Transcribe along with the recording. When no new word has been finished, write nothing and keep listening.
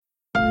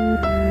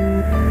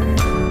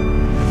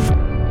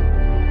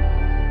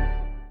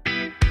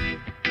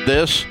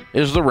This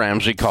is the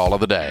Ramsey Call of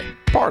the Day,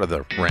 part of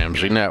the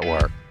Ramsey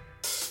Network.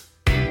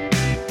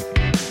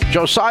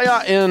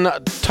 Josiah in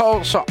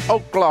Tulsa,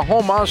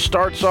 Oklahoma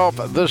starts off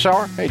this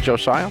hour. Hey,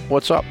 Josiah,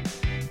 what's up?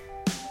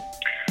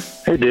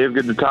 Hey, Dave.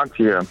 Good to talk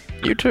to you.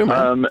 You too,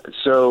 man.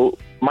 So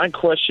my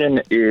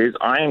question is,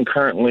 I am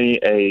currently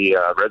a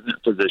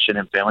resident physician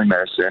in family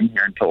medicine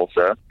here in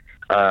Tulsa.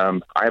 I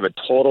have a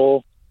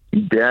total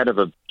debt of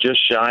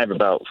just shy of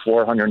about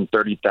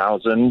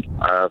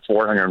 $430,000,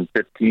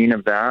 415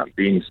 of that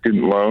being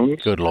student loans.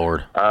 Good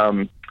Lord.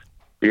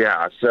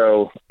 Yeah.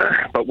 So,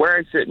 but where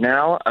I sit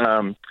now,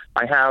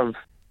 I have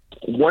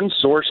one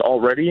source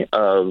already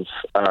of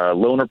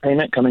loan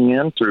repayment coming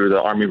in through the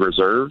Army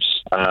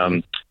Reserves.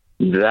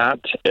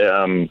 That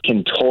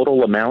can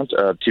total amount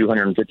of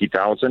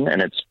 $250,000,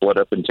 and it's split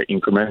up into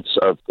increments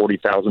of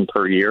 $40,000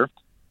 per year.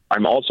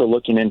 I'm also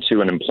looking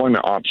into an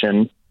employment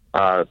option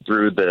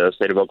through the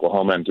state of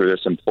Oklahoma and through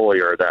this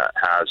employer that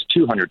has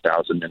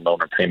 $200,000 in loan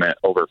repayment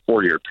over a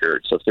 4-year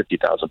period, so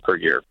 $50,000 per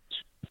year.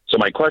 So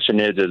my question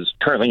is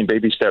currently in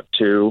baby step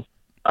 2,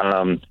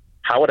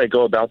 how would I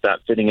go about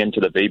that fitting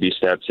into the baby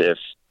steps if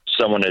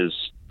someone is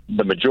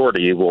the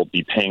majority will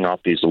be paying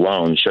off these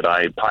loans? Should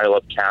I pile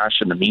up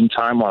cash in the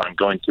meantime while I'm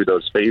going through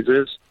those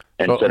phases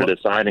and set it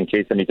aside in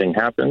case anything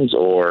happens?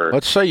 Or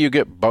let's say you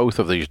get both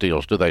of these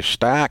deals. Do they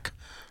stack,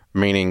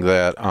 meaning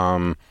that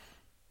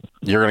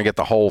you're going to get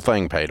the whole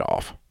thing paid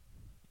off?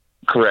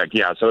 Correct,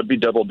 yeah. So it'd be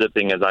double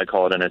dipping, as I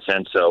call it, in a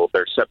sense. So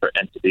they're separate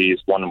entities.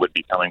 One would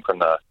be coming from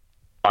the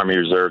Army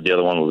Reserve. The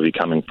other one would be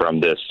coming from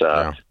this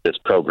this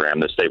program,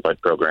 this statewide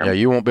program. Yeah,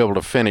 you won't be able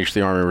to finish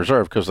the Army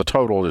Reserve because the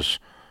total is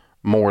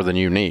more than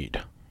you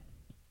need.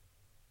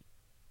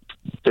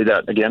 Say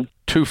that again?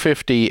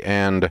 250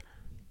 and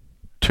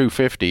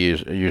 250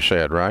 is, you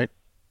said, right?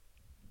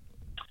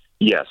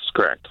 Yes,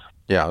 correct.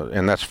 Yeah,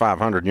 and that's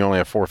 500. You only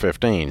have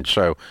 415.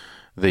 So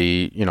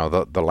the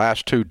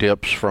last two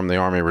dips from the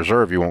Army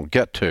Reserve you won't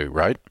get to,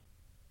 right?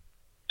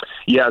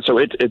 Yeah, so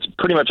it's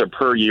pretty much a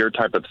per year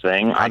type of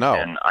thing. I know.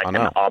 I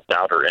can opt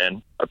out or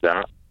in of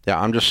that. Yeah,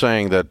 I'm just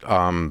saying that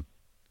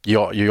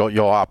you'll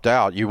opt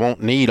out. You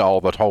won't need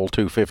all the whole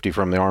 250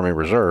 from the Army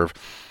Reserve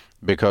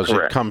because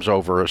Correct. It comes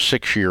over a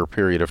 6-year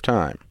period of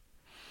time.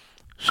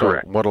 So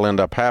Correct. What'll end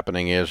up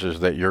happening is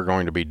that you're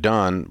going to be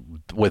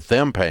done with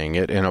them paying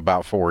it in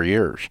about 4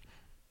 years.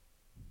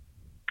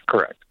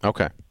 Correct.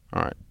 Okay.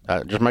 All right.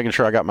 Just making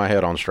sure I got my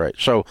head on straight.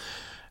 So,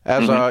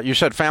 as you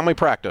said, family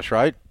practice,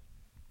 right?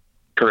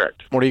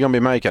 Correct. What are you going to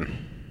be making?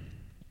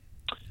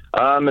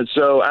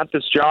 So at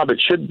this job,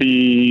 it should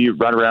be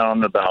right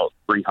around about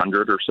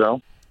 300 or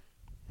so.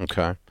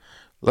 Okay.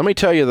 Let me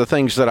tell you the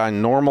things that I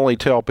normally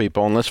tell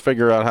people, and let's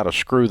figure out how to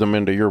screw them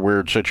into your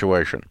weird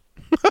situation.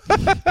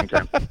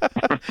 Okay.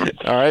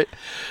 All right.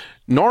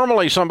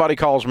 Normally, somebody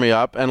calls me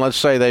up, and let's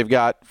say they've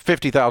got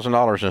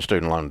 $50,000 in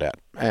student loan debt,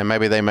 and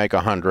maybe they make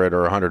 100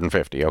 or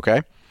 150,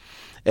 okay?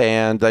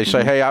 And they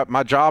say, hey,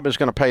 my job is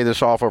going to pay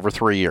this off over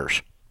 3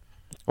 years.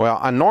 Well,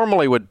 I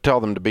normally would tell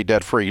them to be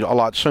debt-free a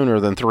lot sooner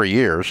than 3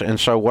 years, and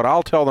so what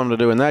I'll tell them to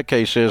do in that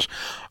case is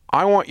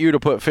I want you to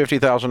put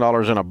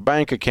 $50,000 in a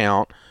bank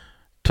account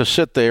to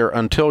sit there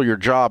until your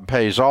job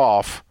pays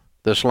off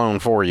this loan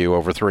for you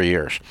over 3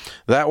 years.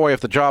 That way, if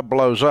the job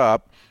blows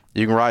up,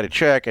 you can write a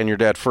check and you're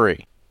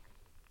debt-free.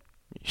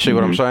 You see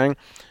what I'm saying?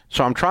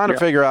 So I'm trying to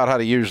figure out how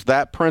to use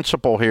that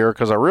principle here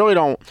because I really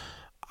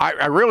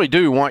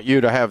do want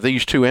you to have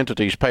these two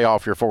entities pay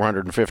off your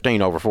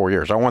 415 over 4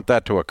 years. I want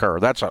that to occur.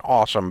 That's an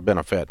awesome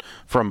benefit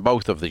from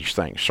both of these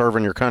things,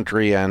 serving your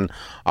country and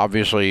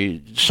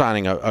obviously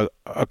signing a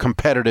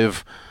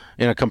competitive,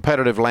 in a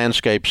competitive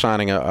landscape,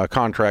 signing a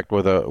contract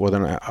with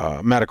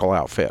a medical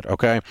outfit,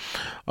 okay?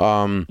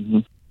 So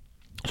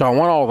I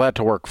want all of that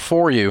to work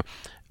for you,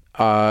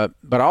 but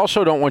I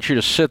also don't want you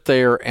to sit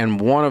there and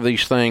one of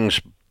these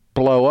things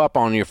blow up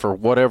on you for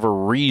whatever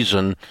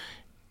reason,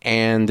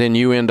 and then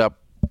you end up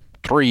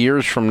 3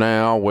 years from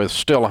now with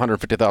still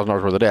 $150,000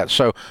 worth of debt.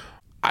 So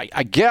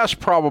I guess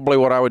probably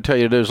what I would tell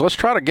you to do is let's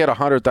try to get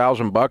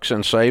 $100,000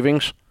 in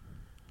savings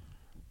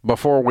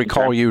before we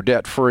call you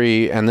debt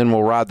free, and then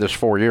we'll ride this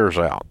 4 years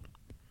out.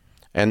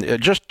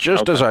 And just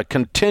as a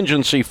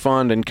contingency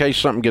fund in case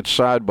something gets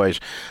sideways.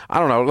 I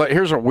don't know.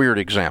 Here's a weird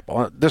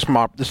example. This is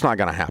not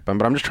going to happen,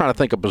 but I'm just trying to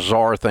think of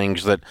bizarre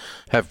things that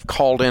have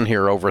called in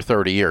here over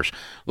 30 years.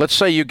 Let's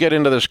say you get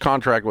into this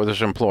contract with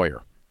this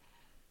employer,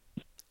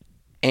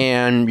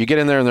 and you get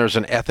in there and there's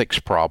an ethics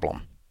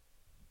problem,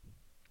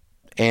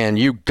 and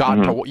you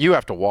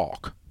have to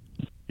walk.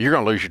 You're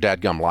going to lose your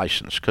dadgum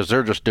license because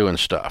they're just doing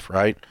stuff,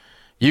 right?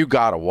 You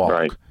got to walk.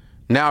 Right.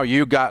 Now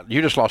you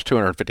just lost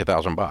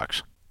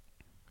 $250,000.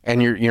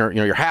 And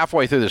you're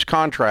halfway through this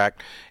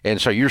contract,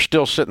 and so you're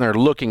still sitting there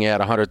looking at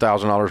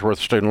 $100,000 worth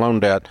of student loan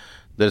debt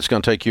that it's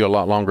going to take you a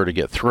lot longer to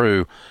get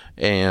through.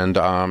 And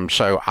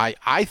so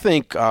I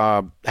think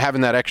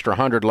having that extra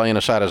 100 laying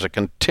aside as a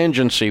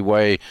contingency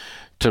way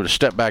to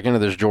step back into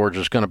this, George,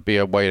 is going to be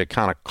a way to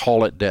kind of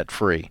call it debt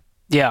free.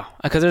 Yeah,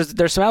 because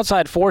there's some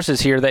outside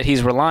forces here that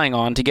he's relying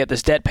on to get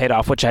this debt paid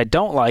off, which I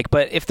don't like.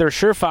 But if they're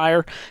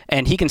surefire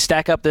and he can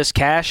stack up this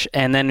cash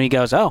and then he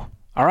goes, oh,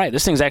 all right,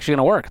 this thing's actually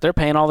going to work. They're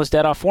paying all this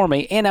debt off for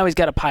me, and now he's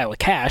got a pile of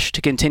cash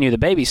to continue the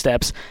baby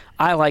steps.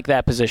 I like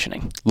that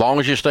positioning. Long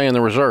as you stay in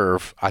the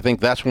reserve, I think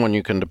that's one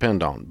you can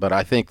depend on. But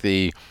I think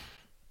the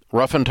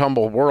rough and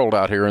tumble world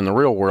out here in the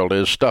real world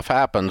is stuff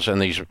happens and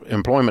these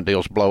employment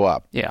deals blow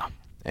up. Yeah.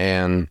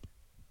 And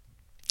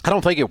I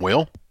don't think it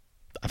will.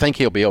 I think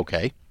he'll be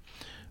okay.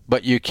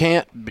 But you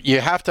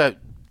have to,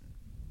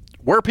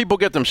 where people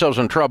get themselves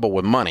in trouble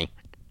with money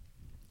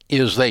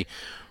is they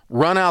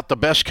run out the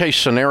best case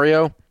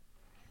scenario,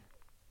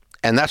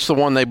 and that's the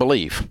one they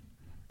believe.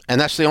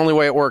 And that's the only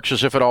way it works,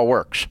 is if it all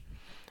works.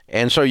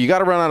 And so you got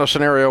to run out a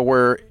scenario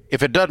where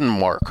if it doesn't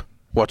work,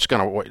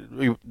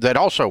 that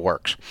also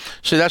works.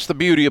 See, that's the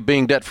beauty of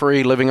being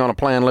debt-free, living on a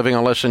plan, living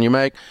on less than you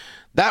make.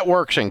 That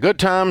works in good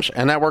times,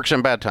 and that works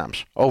in bad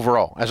times,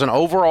 overall, as an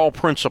overall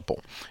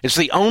principle. It's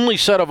the only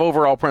set of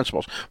overall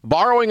principles.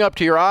 Borrowing up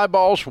to your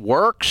eyeballs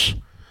works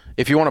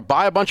if you want to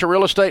buy a bunch of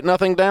real estate,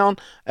 nothing down,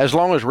 as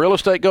long as real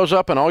estate goes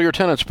up and all your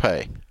tenants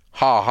pay.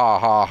 Ha, ha,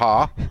 ha,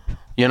 ha.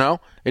 You know,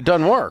 it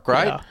doesn't work,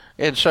 right? Yeah.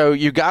 And so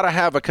you got to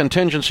have a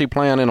contingency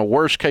plan in a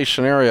worst-case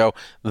scenario.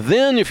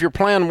 Then if your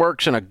plan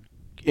works in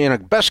a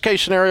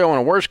best-case scenario and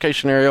a worst-case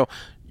scenario,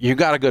 you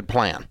got a good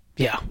plan.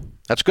 Yeah.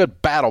 That's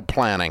good battle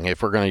planning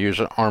if we're going to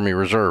use an Army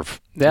Reserve.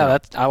 Yeah,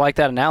 I like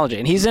that analogy.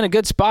 And he's in a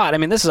good spot. I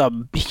mean, this is a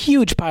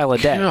huge pile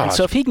of debt. God, and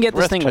so if he can get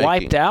this thing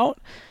wiped out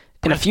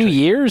in a few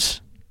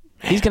years,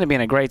 he's going to be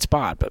in a great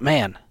spot. But,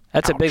 man,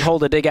 that's a big hole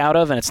to dig out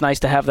of, and it's nice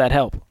to have that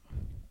help.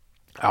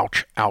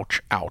 Ouch,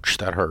 ouch, ouch.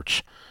 That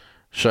hurts.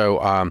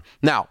 So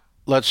now,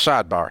 let's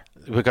sidebar,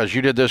 because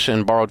you did this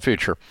in Borrowed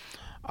Future.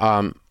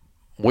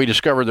 We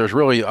discovered there's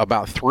really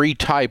about 3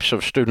 types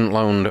of student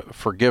loan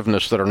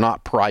forgiveness that are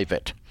not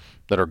private,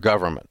 that are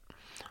government.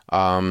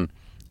 And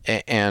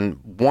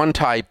one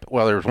type,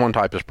 well, there's one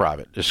type is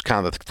private. It's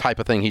kind of the type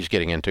of thing he's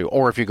getting into.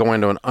 Or if you go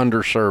into an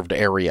underserved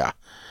area,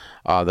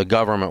 the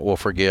government will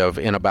forgive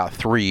in about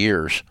 3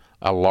 years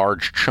a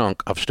large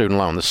chunk of student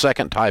loan. The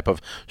second type of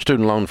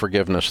student loan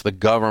forgiveness, the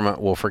government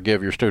will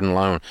forgive your student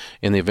loan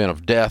in the event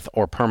of death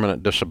or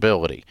permanent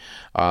disability.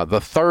 The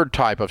third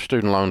type of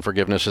student loan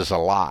forgiveness is a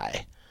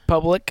lie.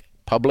 Public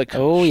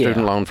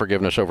student loan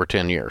forgiveness over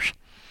 10 years.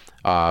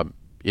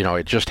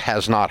 It just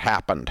has not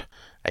happened.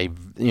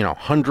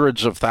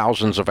 Hundreds of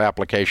thousands of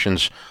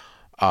applications,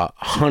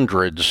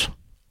 hundreds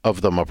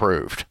of them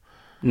approved.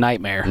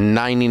 Nightmare.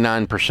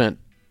 99%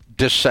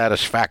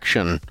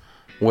 dissatisfaction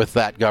with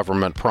that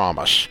government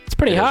promise. It's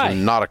pretty high.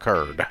 It's not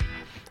occurred.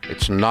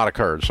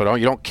 So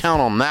you don't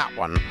count on that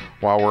one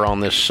while we're on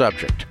this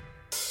subject.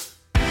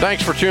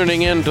 Thanks for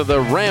tuning in to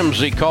the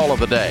Ramsey Call of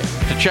the Day.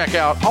 To check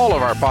out all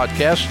of our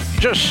podcasts,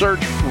 just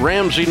search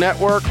Ramsey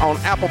Network on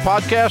Apple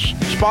Podcasts,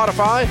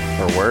 Spotify,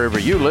 or wherever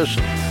you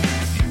listen.